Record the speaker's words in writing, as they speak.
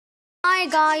Hi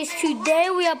guys, today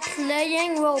we are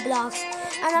playing Roblox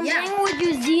and I'm playing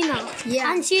with Zena.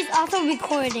 And she's also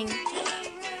recording.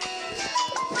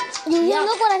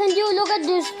 Look what I can do. Look at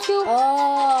this too.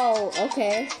 Oh,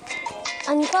 okay.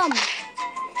 And come.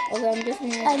 Okay, I'm just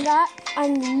gonna...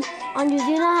 And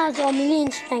Zena has a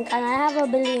million strength and I have a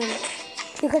billion.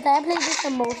 Because I play this the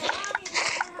most.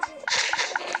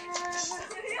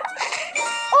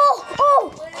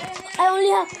 Oh! I only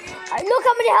have... Look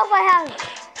how many health I have.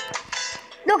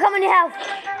 Look how many health.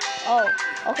 Oh,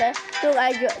 okay. Look,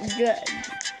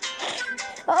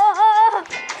 Oh.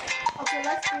 Okay,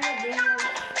 let's do a video.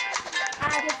 I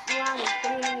just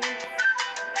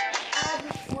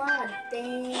want to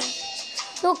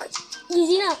dance. Look,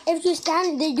 Zena, if you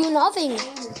stand, they do nothing.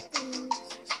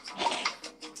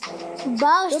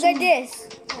 Look at this.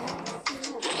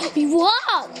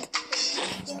 Walk.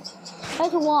 Try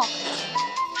to walk.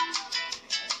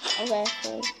 Okay,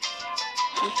 so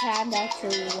you can't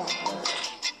actually walk.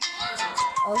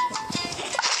 Okay.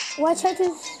 Why try to...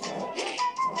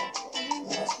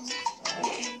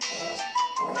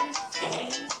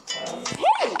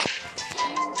 Hey!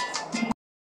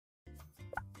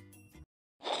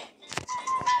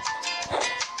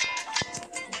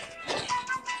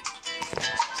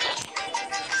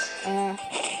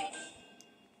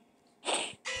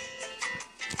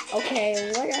 Okay,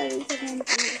 what are we going to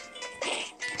do?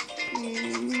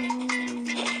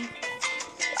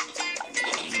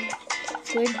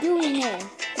 We're doing it.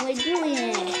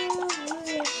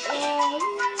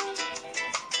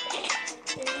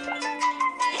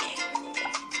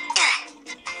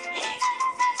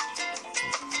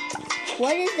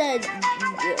 What is the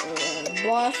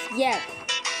boss yet?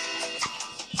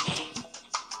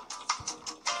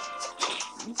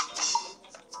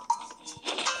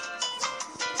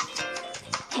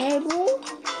 Mabel?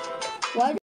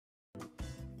 What?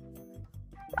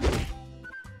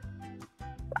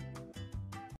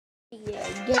 Yeah,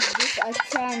 give this a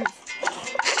chance.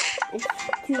 It's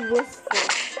too wistful.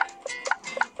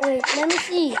 Wait, let me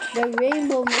see. The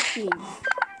rainbow machine.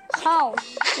 How?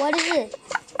 What is it?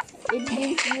 It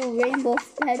gives you rainbow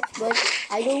pets, but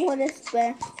I don't want to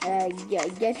spend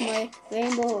get my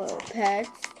rainbow pets.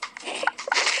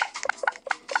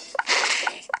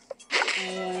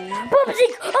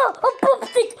 Poopsick! Oh,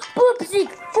 poopsick! Poopsick!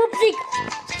 Poopsick!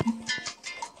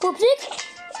 Poopsick!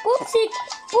 Poopsick!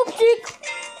 Poopsick!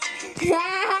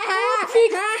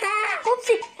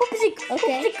 Poopsick! Poopsick!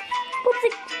 Okay.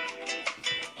 Poopsick!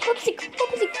 Poopsick!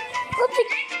 Poopsick!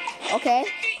 Poopsick! Okay.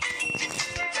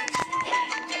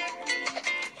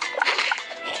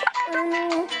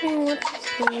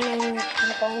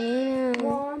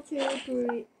 1, 2,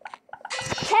 3.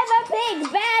 Peppa Pig,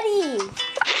 baddie!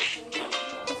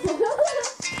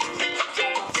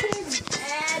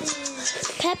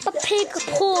 Peppa Pig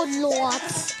poor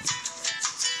lords.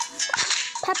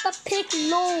 Peppa Pig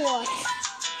lords.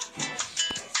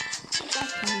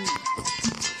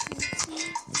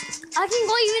 I can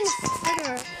go even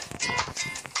further.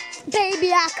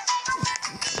 Babyak.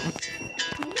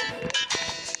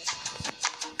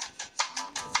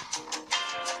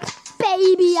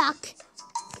 Babyak.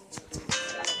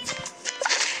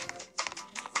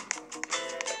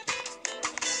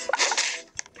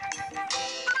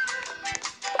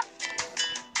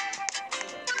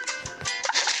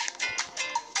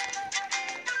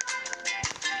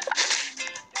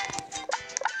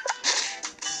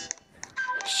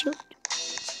 Shoot.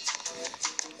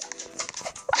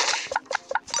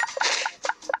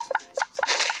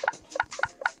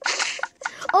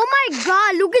 Oh my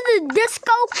god, look at the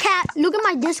disco cat. Look at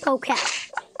my disco cat.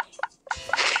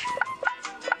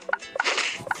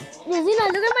 Zena,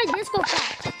 look at my disco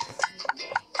cat.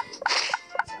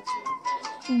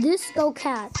 Disco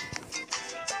cat.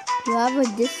 You have a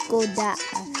disco dog.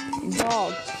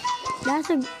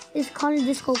 It's called a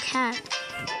disco cat.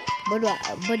 But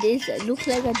it looks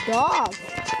like a dog.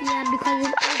 Yeah, because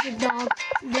it is a dog.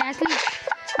 They actually...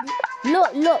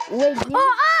 Look, wait.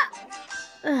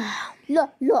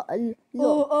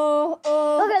 Look.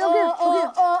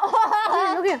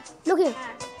 Okay, look here.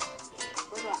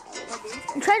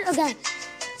 Try it again.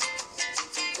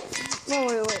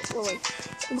 Wait.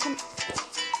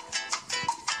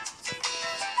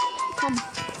 Come.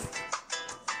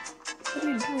 What are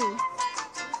you doing?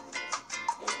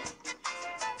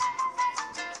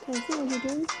 Can I see what you're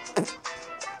doing?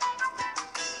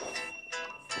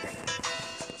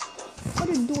 What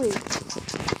are you doing?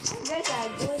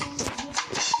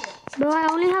 Bro, I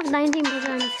only have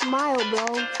 19%. Smile, bro.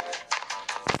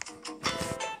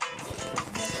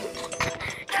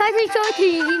 Try to show it to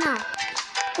you, Zena.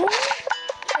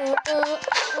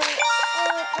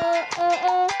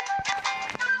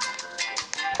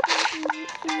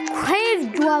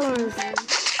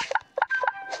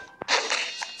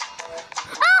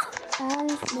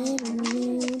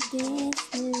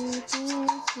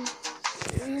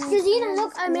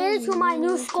 to my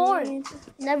new score.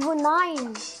 Level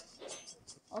 9.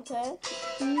 Okay.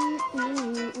 What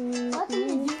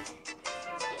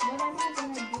am I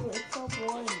gonna do? It's so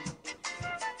boring.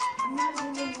 I'm not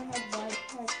even gonna buy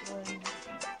pets or anything.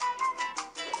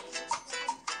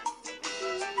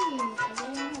 I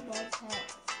don't wanna buy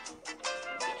pets.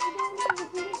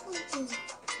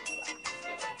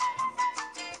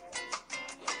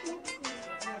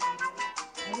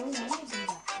 I don't wanna do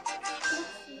that.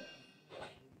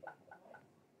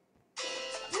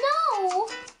 No!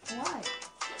 Why?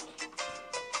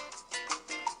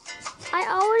 I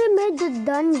already made the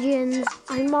dungeons.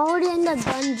 I'm already in the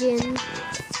dungeon.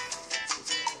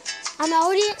 I'm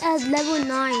already at level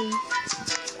 9.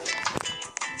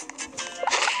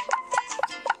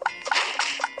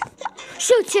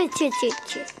 Shoot, shoot, shoot, shoot,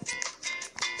 shoot.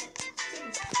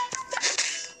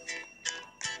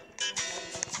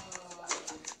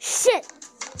 Shit!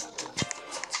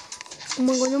 Oh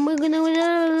my god, oh my god, oh my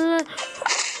god.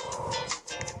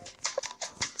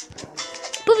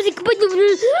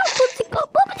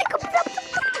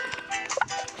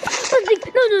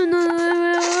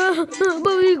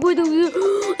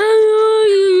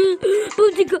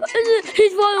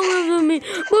 He's following after me.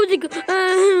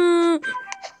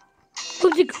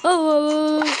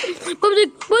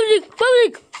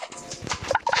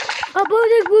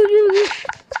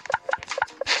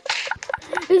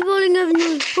 He's falling after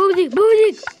me.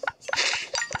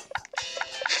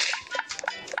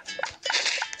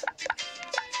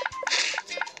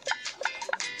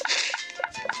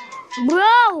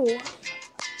 Bro!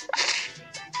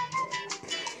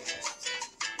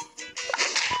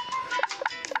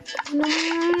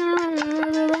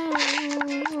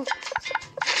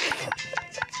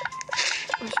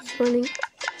 She's running.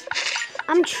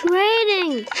 I'm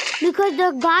trading because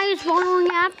the guy is following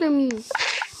after me.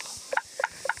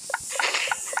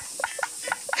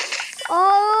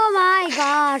 Oh my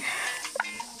god.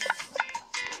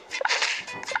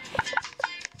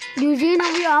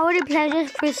 Eugenia, we already played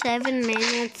this for 7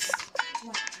 minutes.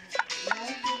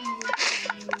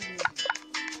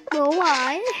 Well,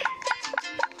 why?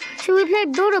 Should we play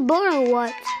build a boat or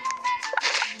what?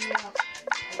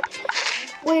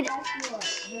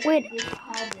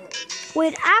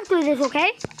 Wait, after this,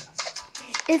 okay?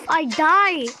 If I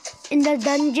die in the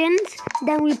dungeons,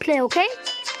 then we play, okay?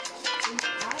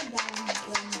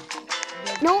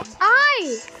 No,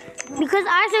 because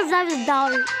I survived the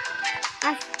down.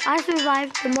 I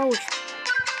survived the most.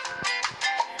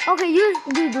 Okay, you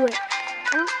do it.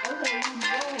 Huh?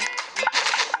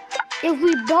 If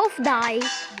we both die,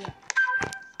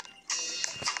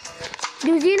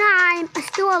 Eugenia, I'm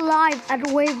still alive at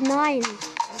wave 9.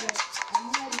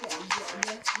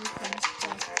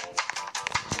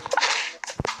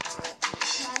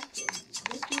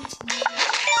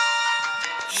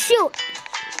 Shoot!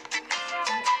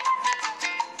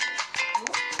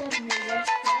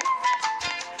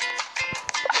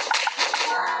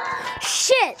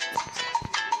 Shit!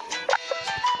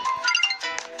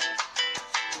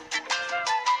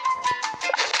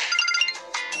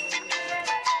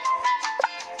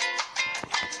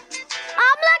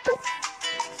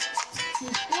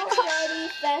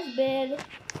 Fast bed.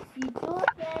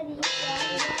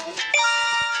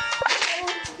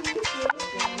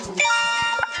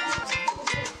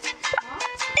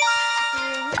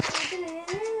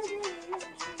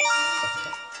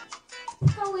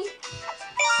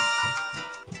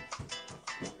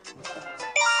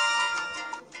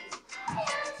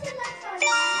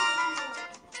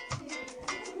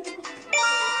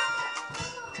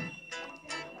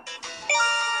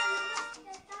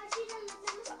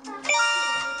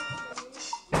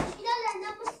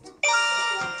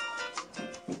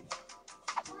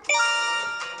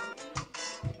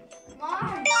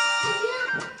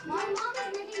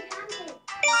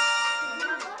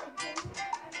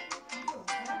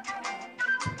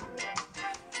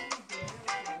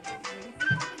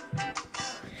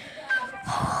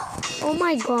 Oh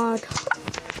my god.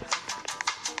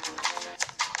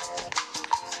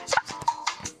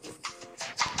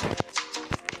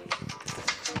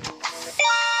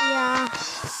 Yeah.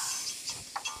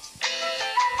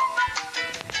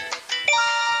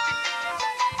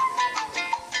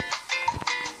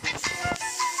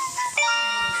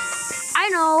 I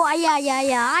know.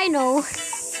 Yeah, I know.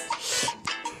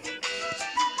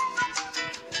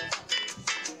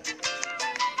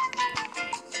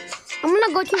 I'm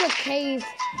gonna go to the cave.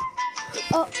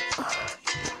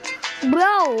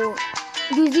 Bro,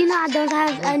 Eugenia don't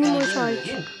have any more choice.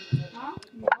 Huh?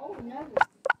 No, never.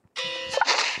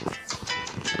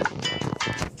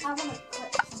 I wanna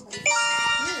cut somebody.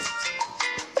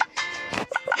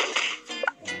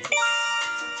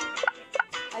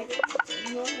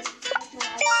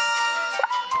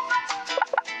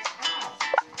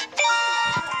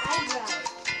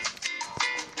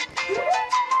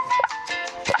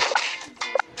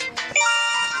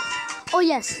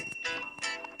 yes.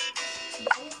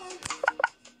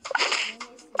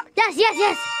 Yes, yes,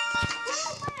 yes.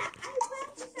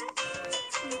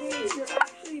 You're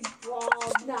actually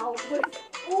bald now.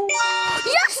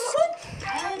 Yes!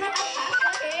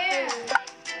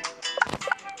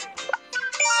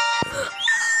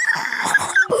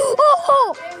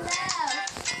 Oh!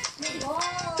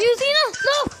 Yuzina,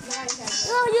 look!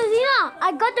 Oh, Yuzina, I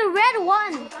got the red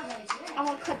one. I'm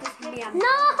gonna cut this video.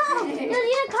 No!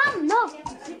 Yuzina, come! Look!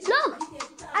 Look!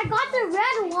 I got the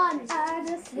red one.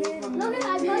 Look, I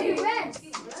got the red.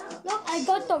 Look, I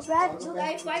got the red. Look,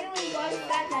 I finally got it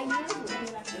back. I knew.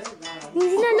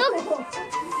 Yuzina, look!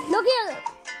 Look here!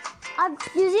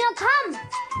 Yuzina, come!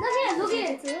 Look here, look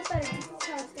here! Look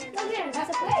here!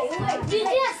 Wait!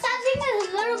 Yuzina, something is a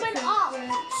little bit off.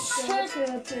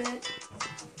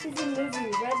 It's a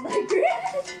movie, Red Light Green.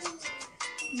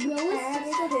 No,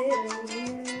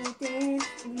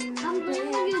 I'm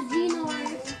playing with Yuzina.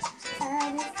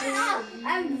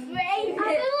 I'm famous. I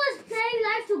was playing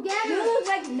live together. You look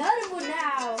like notable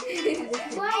now.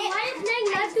 Why are you playing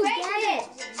live together?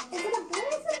 Is it a boy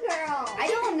or a girl? I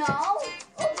don't know.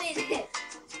 Open it.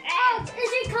 Oh, is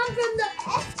it come from the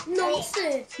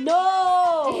monster? No.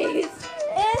 It's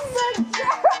a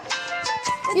girl.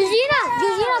 Yuzina,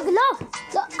 look.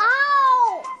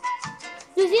 Ow!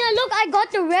 Yuzina, look, I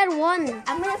got the red one.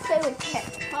 I'm gonna play with Cat.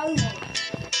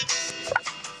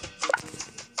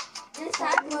 This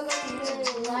time we're gonna do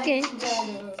it Okay.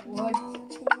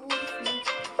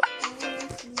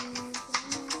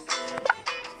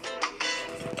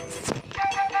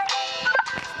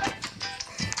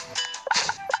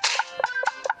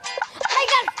 I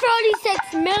got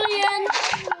 36 million.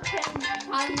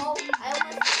 I know. I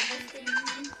almost missed it.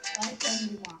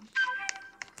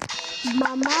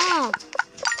 Mama,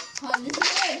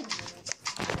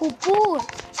 Pupu,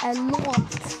 and Lord.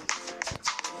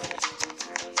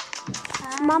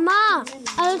 Mama,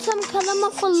 I'll some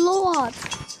kalama for Lord.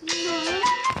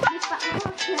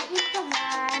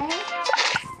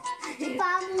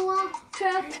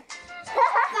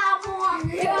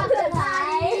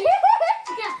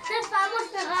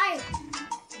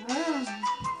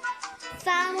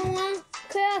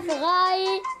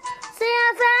 Sehr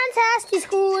fantastic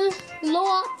school,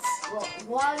 Lords.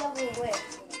 While we're away,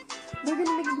 we're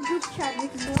gonna make a group chat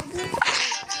with Morgan.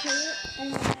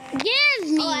 Give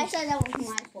me. Oh, I said that was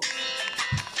my fault.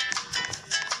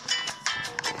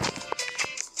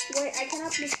 Wait, I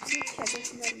cannot make a group chat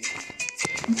with Morgan.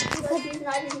 Because he's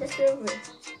not in the server.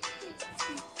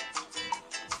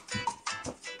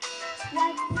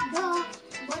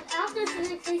 But after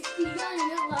Felix in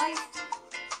real life,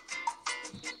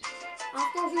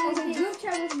 after Okay, group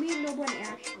chat with me, no one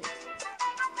Ashley.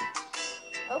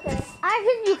 Okay. I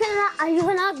think you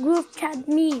cannot group chat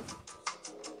me.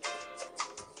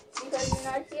 Because you're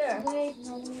not here. Wait,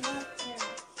 no, we're not here.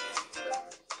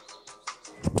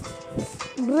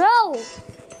 Bro,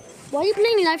 why are you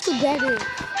playing live together?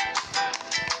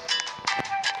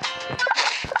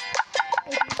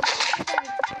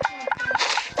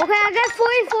 Okay, I got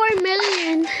 44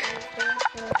 million.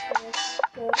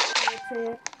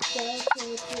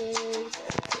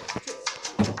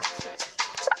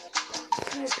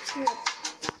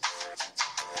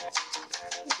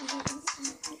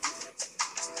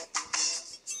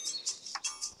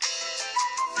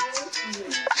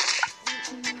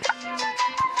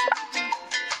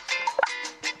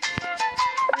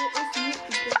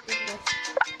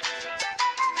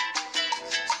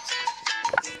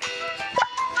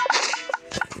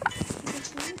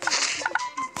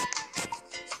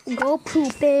 Go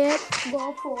poop it.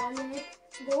 Go fold it.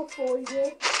 Go fold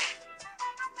it.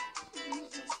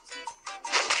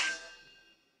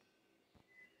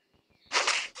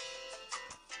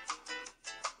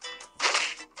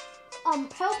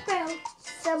 Help.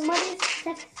 Somebody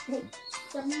text me.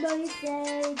 Somebody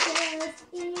say just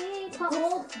eat.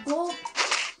 Go. No,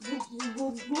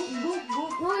 look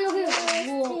here.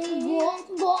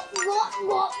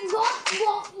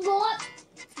 Go.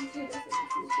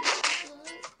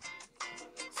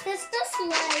 Sister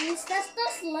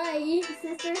Slay.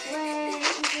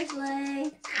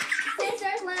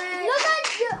 Look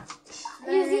at you.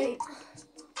 Hey,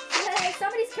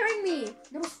 somebody's carrying me.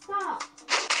 No, stop.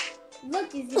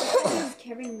 Look, somebody's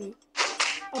carrying me.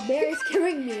 A bear is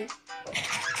carrying me.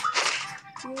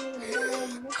 Girl.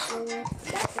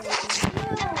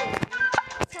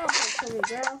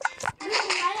 This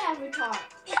is my avatar.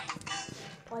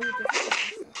 Why you just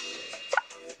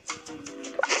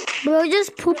Bro,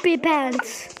 just poopy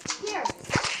pants. here?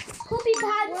 Poopy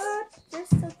pants. What? They're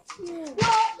so cute.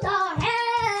 What the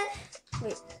hell?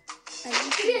 Wait.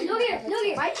 Look here.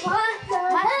 My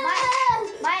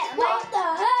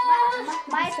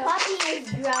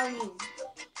drowning.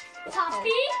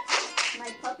 Puppy? My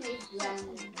puppy is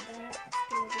drowning.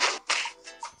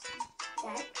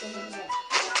 That's good.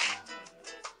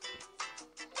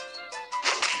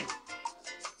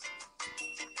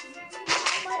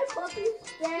 My puppy's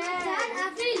dead.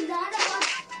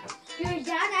 Your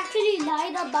dad actually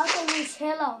lied about the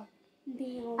Nutella.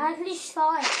 I actually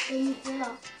saw it, the Nutella.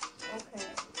 Okay.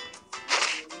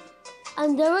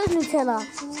 And there was Nutella.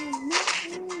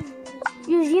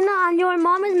 Eugenia, and your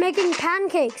mom is making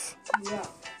pancakes. Yeah.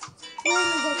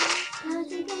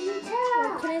 Pancake and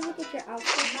Nutella. Can I look at your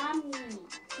outfit? Mommy.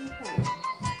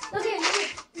 Okay.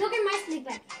 Look at my sleep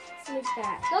bag. Sleep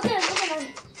bag. Look at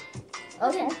mine.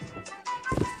 Okay.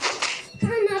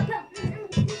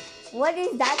 What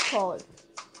is that called?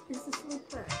 It's a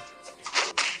sleeper.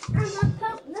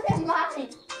 Look at mine.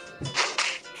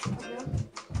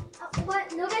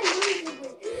 What? Look at Louis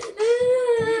sleeping.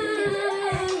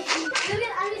 Look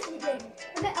at Ami's sleeping.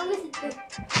 Look at Ami's sleeping.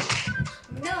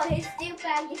 No, his sleep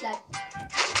bag is like,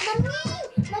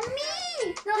 Mommy!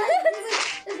 No,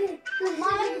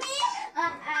 Mommy,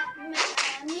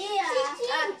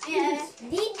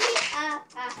 Didi,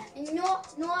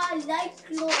 no, I like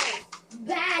clothes.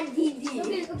 Bad Didi.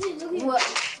 Look. What?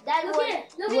 That's Look what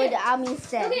it, look what it. Ami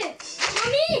said. Okay.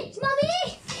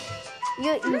 Mommy!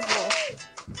 You're evil.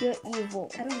 You're evil.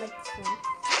 I don't like this one.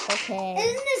 Okay.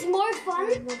 Isn't this more fun?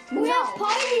 We have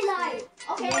party life.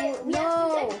 Okay. No.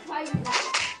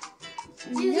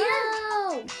 No.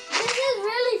 This is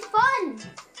really fun.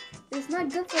 It's not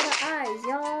good for the eyes,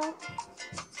 y'all.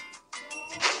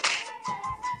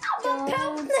 I'm a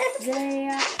helpless.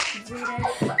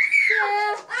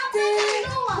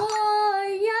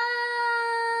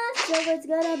 So it's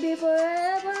gonna be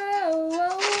forever.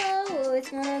 Oh, it's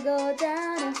gonna go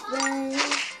down in flames.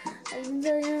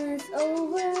 Until it's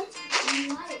over,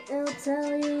 they'll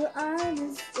tell you I'm the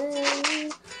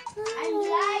same. I'm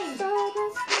lying.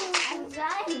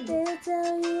 They'll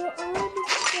tell you I'm the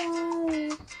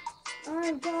same.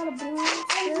 I've got a blind.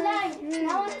 I'm blind.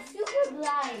 Now I'm super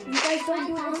blind. You guys don't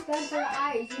do this bad for your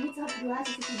eyes. You need to have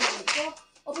glasses if you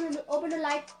blind. Go open the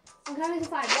light. I'm counting to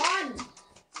 5. 1.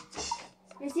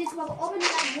 You see it's about open the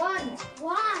light. 1.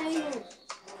 Why?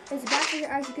 It's bad for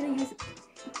your eyes. You're gonna use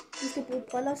this to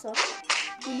pull us off.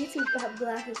 You need to have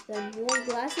glasses then. You want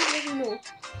glasses? Let me know.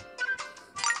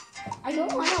 I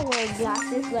don't want to wear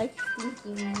glasses like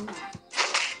Stinky.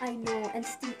 I know, and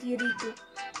Stinky Riku.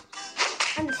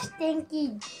 I'm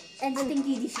stinky. And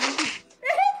Stinky the Stinky.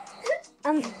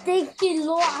 I'm stinky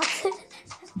lot.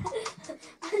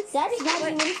 That's not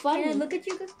even funny. Can I look at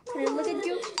you?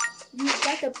 You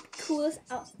got the coolest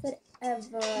outfit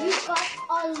ever. You got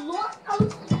a lot of.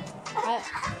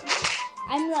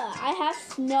 I have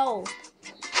snow.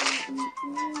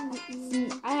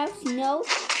 I have snow,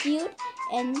 cute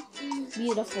and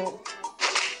beautiful.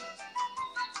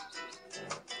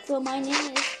 So my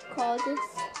name is called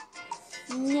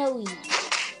Snowy.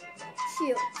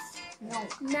 Cute. No.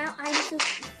 Now I need to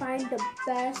find the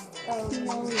best vehicle.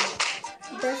 Snowy.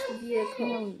 This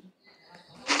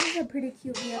is a pretty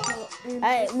cute vehicle.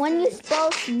 When you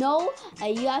spell snow,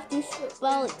 you have to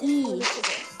spell E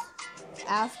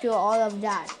after all of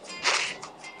that.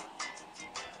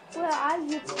 Where are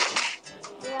you?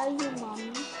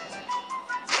 Mommy?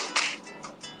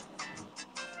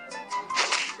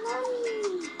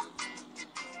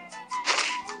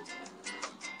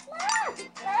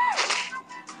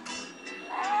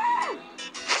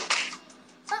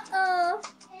 Uh-oh.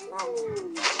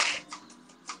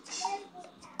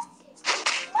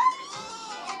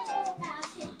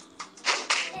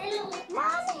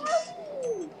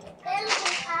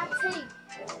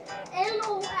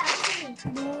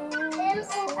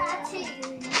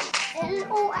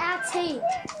 L-O-R-T.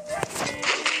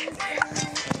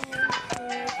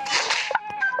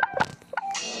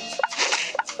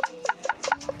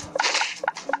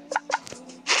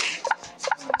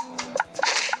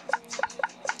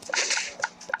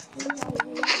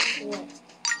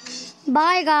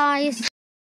 Bye guys.